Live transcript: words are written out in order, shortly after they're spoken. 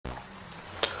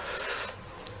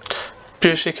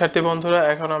প্রিয় শিক্ষার্থী বন্ধুরা,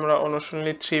 এখন আমরা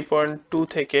অনুশীলনী 3.2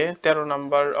 থেকে 13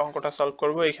 নাম্বার অঙ্কটা সলভ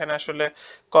করব। এখানে আসলে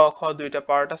ক খ দুইটা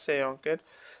পার্ট আছে এই অঙ্কের।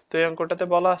 তো এই অঙ্কটাতে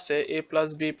বলা আছে a plus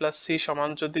B plus C সমান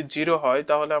যদি 0 হয়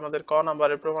তাহলে আমাদের ক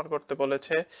নাম্বারে প্রমাণ করতে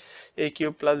বলেছে a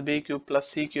cube plus B cube plus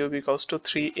C cube equals to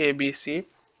 3abc।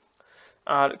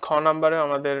 আর খ নাম্বারে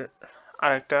আমাদের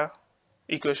আরেকটা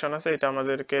ইকুয়েশন আছে, এটা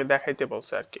আমাদেরকে দেখাইতে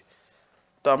বলছে আর কি।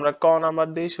 তো আমরা ক নাম্বার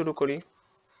দিয়ে শুরু করি।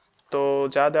 তো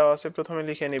যা দেওয়া আছে প্রথমে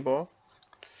লিখে নিব।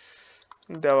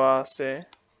 দেওয়া আছে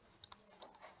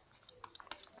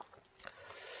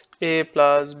a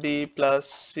plus b plus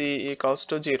c equals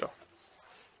to 0।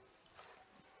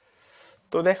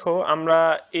 তো দেখো, আমরা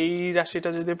এই রাশিটা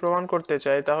যদি প্রমাণ করতে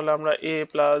চাই তাহলে আমরা a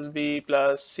plus b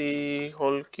plus c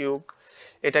whole cube,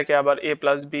 এটাকে আবার a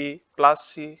plus b plus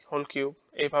c whole cube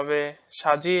এইভাবে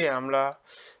সাজিয়ে আমরা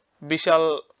বিশাল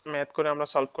ম্যাথ করে আমরা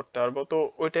সলভ করতে পারবো। তো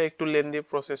ওইটা একটু লেন্দি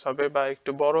প্রসেস হবে বা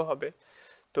একটু বড় হবে।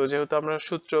 তো যেহেতু আমরা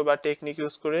সূত্র বা টেকনিক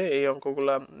ইউজ করে এই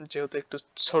অঙ্কগুলা যেহেতু একটু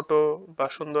ছোট বা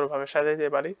সুন্দরভাবে সাজাইতে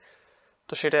পারি,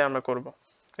 তো সেটাই আমরা করব।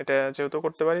 এটা যেহেতু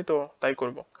করতে পারি তো তাই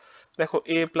করব। দেখো,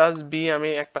 a প্লাস বি আমি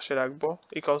এক পাশে রাখবো,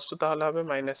 ইকুয়ালস টু তাহলে হবে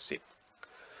মাইনাস সি।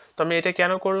 তো আমি এটা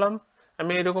কেন করলাম?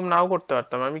 আমি এরকম নাও করতে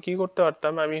পারতাম। আমি কি করতে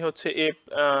পারতাম, আমি হচ্ছে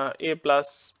এ প্লাস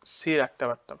সি রাখতে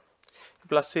পারতাম।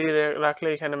 প্লাস সি রাখলে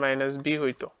এখানে মাইনাস বি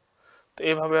হইতো। তো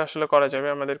এভাবে আসলে করা যাবে,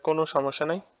 আমাদের কোনো সমস্যা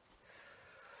নাই।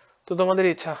 তো তোমাদের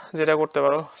ইচ্ছা যেটা করতে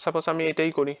পারো। সাপোজ আমি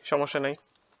এটাই করি, সমস্যা নাই।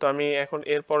 তো আমি এখন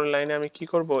এর পরের লাইনে আমি কি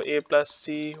করব, a plus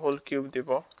C whole cube দিব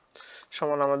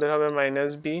সমান আমাদের হবে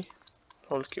মাইনাস বি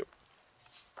হোল কিউব।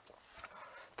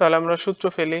 তাহলে আমরা সূত্র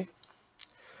ফেলি।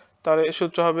 তাহলে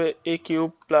সূত্র হবে a cube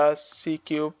plus C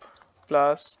cube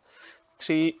plus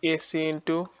 3ac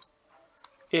into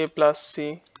a plus C,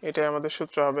 এটাই আমাদের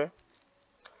সূত্র হবে।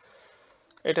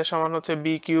 এটা সমান হচ্ছে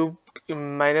B cube,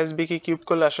 minus B K cube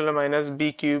করলে আসলে মাইনাস বি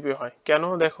কিউবই হয়। কেন?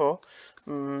 দেখো,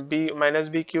 বি মাইনাস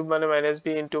বি কিউব মানে minus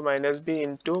B into minus B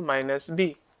into minus B.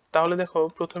 তাহলে দেখো,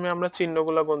 প্রথমে আমরা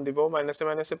চিহ্নগুলো গুণ দিব, মাইনাসে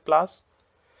মাইনাসে প্লাস,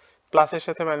 প্লাসের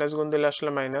সাথে মাইনাস গুণ দিলে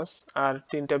আসলে মাইনাস, আর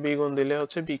তিনটা বি গুণ দিলে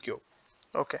হচ্ছে বি কিউব।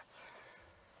 ওকে,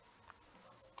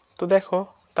 তো দেখো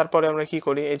তারপরে আমরা কি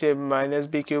করি, এই যে মাইনাস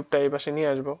বি কিউবটা এই পাশে নিয়ে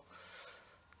আসবো।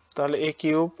 তাহলে এ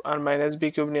কিউব আর মাইনাস বি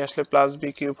কিউব নিয়ে আসলে প্লাস বি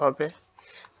কিউব হবে,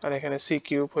 আর এখানে সি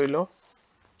কিউব হইল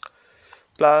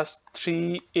প্লাস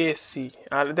 3ac।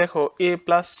 আর দেখো, এ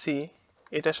প্লাস সি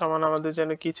এটা সমান আমাদের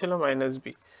যেন কি ছিল, মাইনাস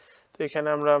বি। তো এখানে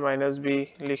আমরা মাইনাস বি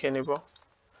লিখে নিব,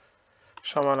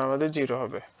 সমান আমাদের 0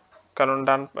 হবে, কারণ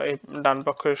ডান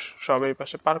পক্ষের সব এই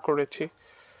পাশে পার করেছি।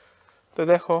 তো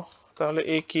দেখো, তাহলে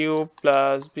এ cube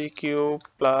plus B cube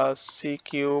plus C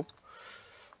cube,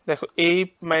 দেখো এই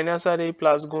মাইনাস আর এই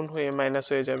প্লাস গুণ হয়ে মাইনাস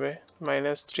হয়ে যাবে,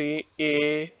 মাইনাস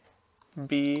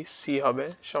 3abc হবে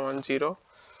সমান 0।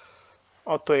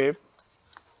 অতএব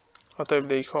অতএব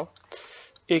দেখো,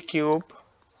 এ cube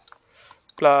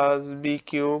plus B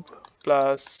cube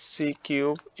plus C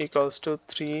cube equals to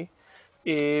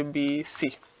 3abc।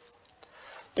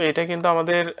 তো এটা কিন্তু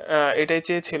আমাদের এটাই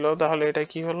চেয়েছিল, তাহলে এটা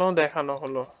কি হলো, দেখানো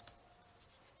হলো।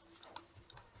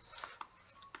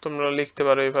 তোমরা লিখতে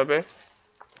পারো এইভাবে।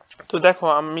 তো দেখো,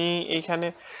 আমি এইখানে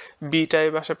বিটা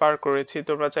এই পাশে পার করেছি,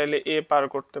 তোমরা চাইলে এ পার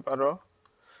করতে পারো,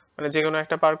 মানে যে কোনো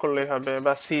একটা পার করলেই হবে,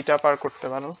 বা সিটা পার করতে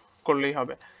পারো, করলেই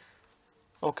হবে।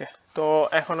 ওকে, তো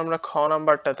এখন আমরা খ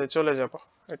নাম্বারটাতে চলে যাব।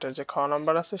 এটা যে খ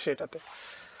নাম্বার আছে সেটাতে।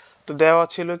 তো দেওয়া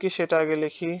ছিল কি সেটা আগে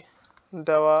লিখি।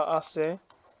 দেওয়া আছে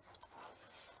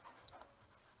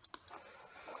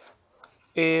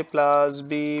a plus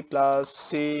B plus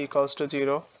C equals to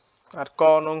 0। আর ক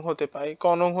নং হতে পাই, ক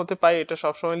নং হতে পাই এটা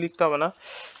সবসময় লিখতে হবে না,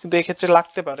 কিন্তু এক্ষেত্রে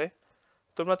লাগতে পারে।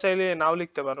 তোমরা চাইলে নাও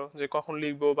লিখতে পারো, যে কখন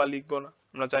লিখবো বা লিখবো না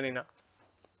আমরা জানি না,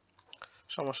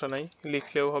 সমস্যা নাই,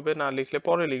 লিখলেও হবে, না লিখলে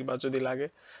পরে লিখবা যদি লাগে।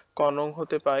 ক নং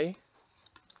হতে পাই,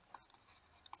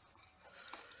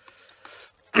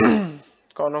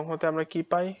 ক নং হতে আমরা কি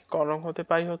পাই, ক নং হতে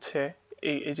পাই হচ্ছে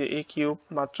এই যে এ কিউব,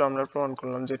 মাত্র আমরা প্রমাণ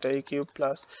করলাম যেটা এ cube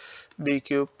plus B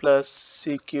cube plus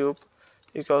C cube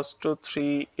equals to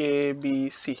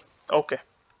 3abc। ওকে,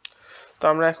 তো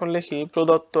আমরা এখন লিখি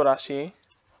প্রদত্ত রাশি,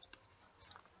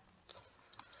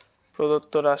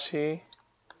 প্রদত্ত রাশি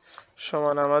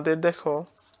সমান আমাদের দেখো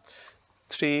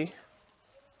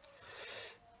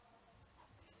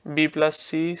 3b plus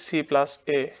C C plus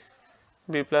A,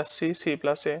 B plus C C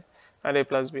plus A, R A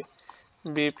plus B,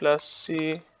 B plus C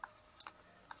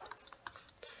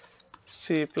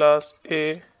C plus A,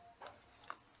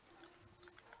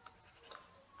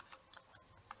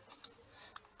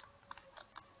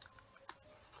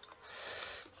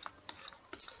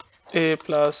 a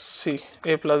plus c,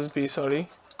 a plus b, sorry,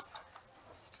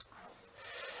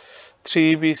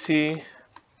 3bc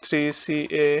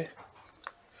 3ca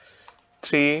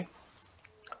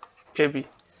 3ab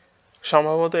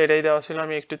সম্ভবত এটাই দেওয়া ছিল,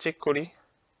 আমি একটু check করি।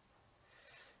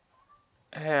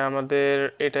 হ্যাঁ, আমাদের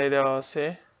এটাই দেওয়া আছে,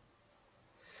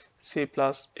 c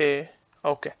প্লাস a।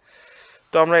 ওকে,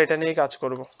 তো আমরা এটা নিয়ে কাজ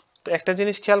করব। তো একটা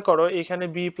জিনিস খেয়াল করো, এখানে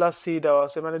b প্লাস c দেওয়া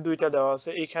আছে, মানে দুইটা দেওয়া আছে,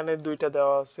 এখানে দুইটা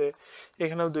দেওয়া আছে,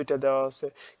 এখানেও দুইটা দেওয়া আছে।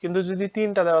 কিন্তু যদি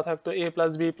তিনটা দেওয়া থাকতো, a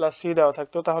plus b plus c দেওয়া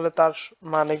থাকতো, তাহলে তার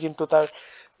মানে কিন্তু তার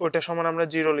ওইটা সমান আমরা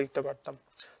 0 লিখতে পারতাম।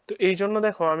 তো এই জন্য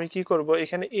দেখো আমি কি করব,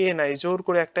 এখানে a নাই, জোর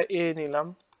করে একটা a নিলাম।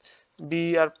 b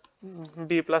আর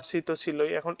b প্লাস c তো ছিলই,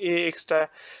 এখন a এক্সট্রা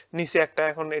নিচে একটা,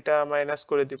 এখন এটা মাইনাস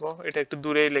করে দিব, এটা একটু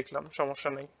দূরেই লিখলাম, সমস্যা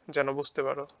নেই, যেন বুঝতে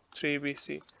পারো। 3bc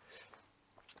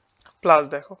প্লাস,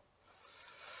 দেখো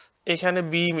এখানে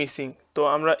b মিসিং, তো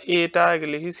আমরা এটা আগে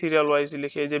লিখি, সিরিয়াল ওয়াইজ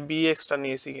লিখি, এই যে b এক্সট্রা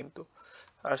নিয়েছি কিন্তু,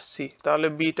 আর c, তাহলে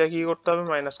b টা কি করতে হবে,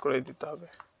 মাইনাস করে দিতে হবে।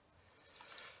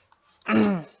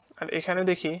 আর এখানে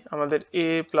দেখি আমাদের a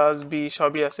প্লাস b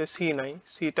সবই আছে, c নাই,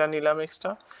 c টা নিলাম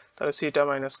এক্সট্রা, তাহলে c টা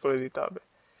মাইনাস করে দিতে হবে।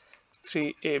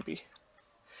 3ab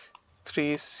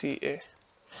 3ca।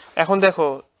 এখন দেখো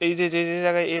এই যে যে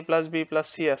জায়গায় a plus b plus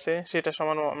c আছে সেটা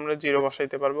সমান আমরা 0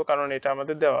 বসাইতে পারবো, কারণ এটা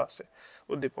আমাদের দেওয়া আছে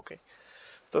উদ্দীপকে।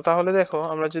 তো তাহলে দেখো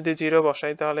আমরা যদি 0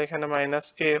 বসাই, তাহলে এখানে মাইনাস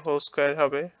a হোল স্কয়ার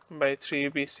হবে বাই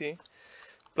 3bc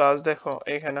প্লাস, দেখো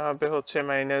এখানে হবে হচ্ছে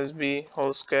minus b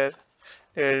whole square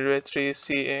divided by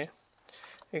 3ca,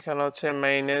 এখানে হচ্ছে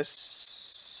minus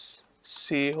c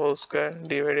whole square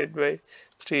divided by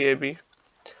 3ab।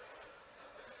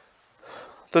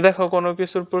 তো দেখো কোনো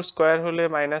কিছুর উপর স্কয়ার হলে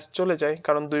মাইনাস চলে যায়,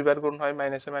 কারণ দুইবার গুণ হয়,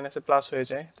 মাইনাসে মাইনাসে প্লাস হয়ে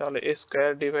যায়, তাহলে a square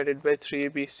divided by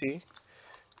 3bc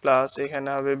plus এখানে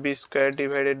হবে b square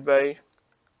divided by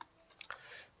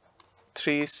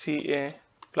 3ca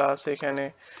plus এখানে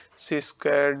c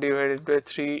square divided by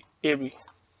 3ab।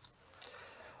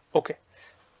 ওকে,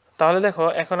 তাহলে দেখো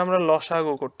এখন আমরা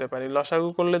লসাগু করতে পারি। লসাগু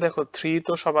করলে দেখো 3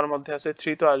 তো সবার মধ্যে আছে,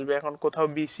 3 তো আসবে, এখন কোথাও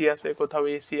bc আছে, কোথাও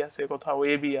ac আছে, কোথাও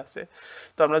ab আছে।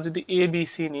 তো আমরা যদি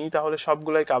abc নিই তাহলে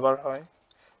সবগুলাই কভার হয়,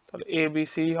 তাহলে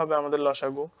abc হবে আমাদের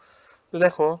লসাগু। তো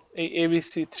দেখো এই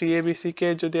abc 3abc কে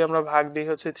যদি আমরা ভাগ দিই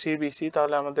হচ্ছে 3bc,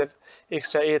 তাহলে আমাদের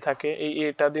এক্সট্রা a থাকে, এই a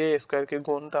টা দিয়ে a স্কয়ার কে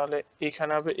গুণ, তাহলে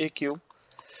এখানে হবে a কিউব,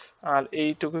 আর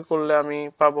এইটুকু করলে আমি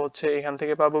পাবো হচ্ছে এখান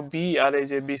থেকে পাবো b, আর এই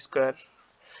যে b স্কয়ার,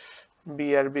 b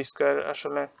আর b স্কয়ার,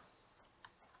 আসলে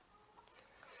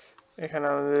এখানে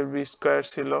আমাদের b স্কয়ার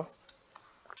ছিল,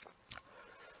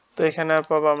 তো এখানে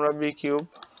পাবো আমরা b কিউব,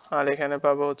 আর এখানে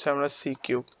পাবো হচ্ছে আমরা c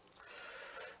কিউব।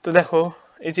 তো দেখো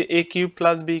এই যে a cube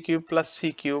plus b cube plus c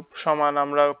cube সমান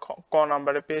আমরা ক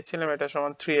নাম্বারে পেয়েছিলাম, এটা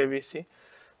সমান 3abc।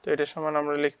 তো এটা সমান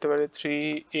আমরা লিখতে পারি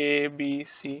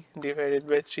 3abc ডিভাইডেড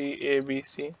বাই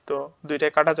 3abc। তো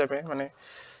দুইটাই কাটা যাবে, মানে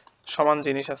সমান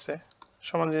জিনিস আছে,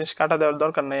 সমান জিনিস কাটা দেওয়ার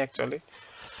দরকার নাই অ্যাকচুয়ালি।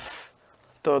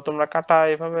 তো তোমরা কাটা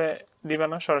এভাবে দিবা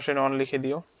না, সরাসরি অন লিখে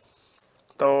দিও।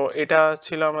 তো এটা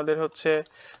ছিল আমাদের হচ্ছে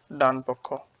ডান পক্ষ।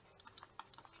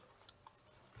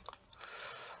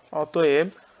 অতএব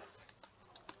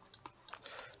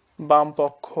বাম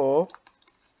পক্ষ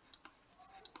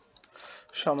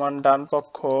সমান ডান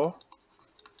পক্ষ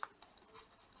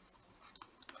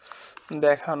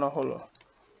দেখানো হলো।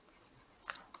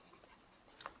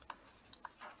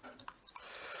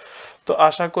 তো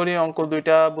আশা করি অঙ্ক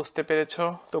দুইটা বুঝতে পেরেছো।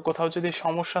 তো কোথাও যদি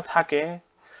সমস্যা থাকে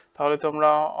তাহলে তোমরা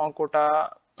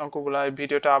অঙ্কগুলা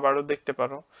ভিডিওটা আবারও দেখতে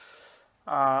পারো,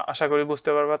 আশা করি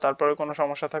বুঝতে পারবা। তারপরে কোনো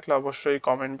সমস্যা থাকলে অবশ্যই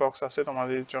কমেন্ট বক্স আছে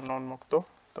তোমাদের জন্য উন্মুক্ত,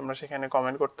 তোমরা সেখানে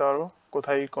কমেন্ট করতে পারো,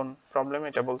 কোথায় কোন প্রবলেম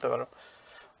এটা বলতে পারো।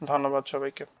 ধন্যবাদ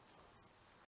সবাইকে।